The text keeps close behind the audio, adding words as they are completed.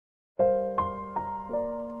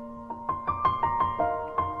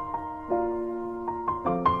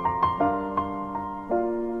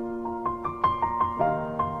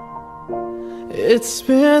It's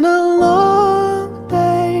been a long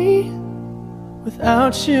day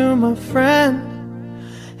without you, my friend,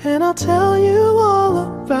 and I'll tell you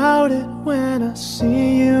all about it when I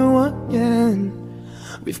see you again.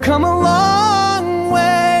 We've come a long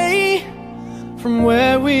way from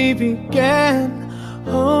where we began.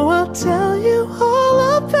 Oh, I'll tell you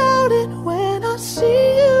all about it when I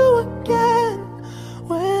see you again.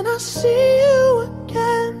 When I see you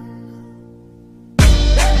again.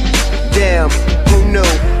 Damn, who knew?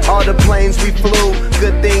 All the planes we flew,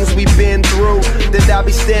 good things we've been through, that I'll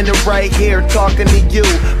be standing right here talking to you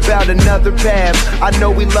about another path. I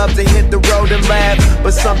know we love to hit the road and laugh,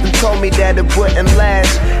 but something told me that it wouldn't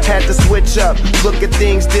last. Had to switch up, look at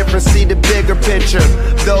things different, see the bigger picture.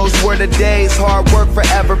 Those were the days, hard work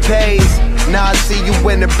forever pays. Now I see you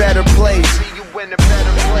in a better place.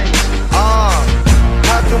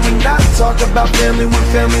 How can we not talk about family when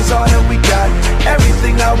family's all that we got?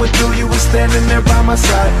 Everything I went through, you were standing there by my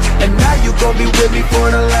side, and now you gon' be with me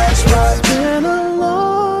for the last ride. It's been a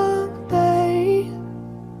long day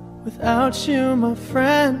without you, my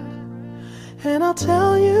friend, and I'll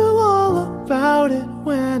tell you all about it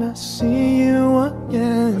when I see you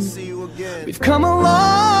again. We've come a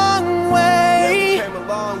long way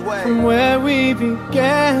from where we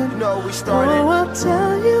began. Oh, I'll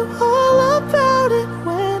tell you all about it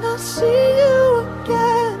when I see you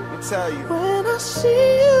again. When I see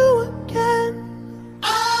you again.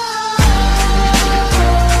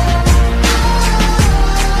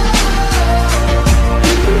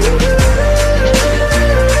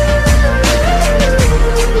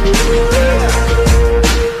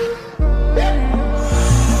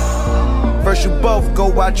 First you both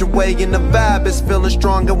go out your way and the vibe is feeling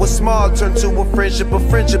strong, and what's small turn to a friendship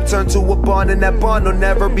turn to a bond, and that bond will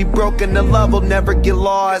never be broken, the love will never get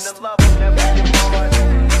lost.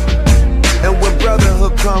 And when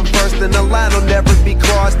brotherhood come first, then the line will never be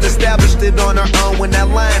crossed. Established it on our own when that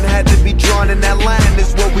line had to be drawn, and that line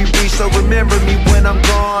is what we reach, so remember me when I'm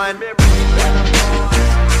gone.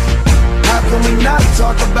 How can we not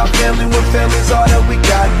talk about family when family's all that we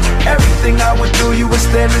got? Everything I went through, you were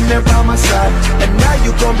standing there by my side, and now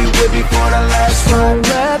you gon' be with me for the last ride. So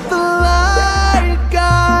let the light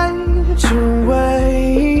guide your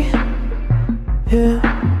way. Yeah.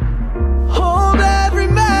 Hold every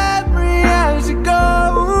memory as you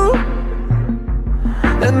go,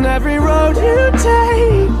 and every road you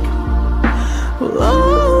take will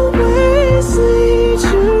always lead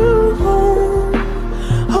you home.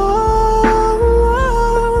 Oh,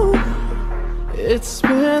 it's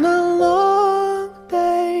been a long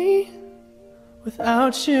day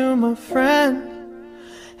without you, my friend,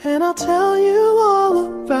 and I'll tell you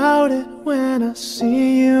all about it when I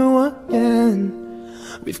see you again.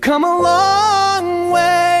 We've come a long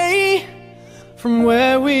way from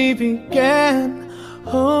where we began.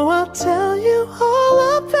 Oh, I'll tell you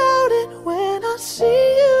all about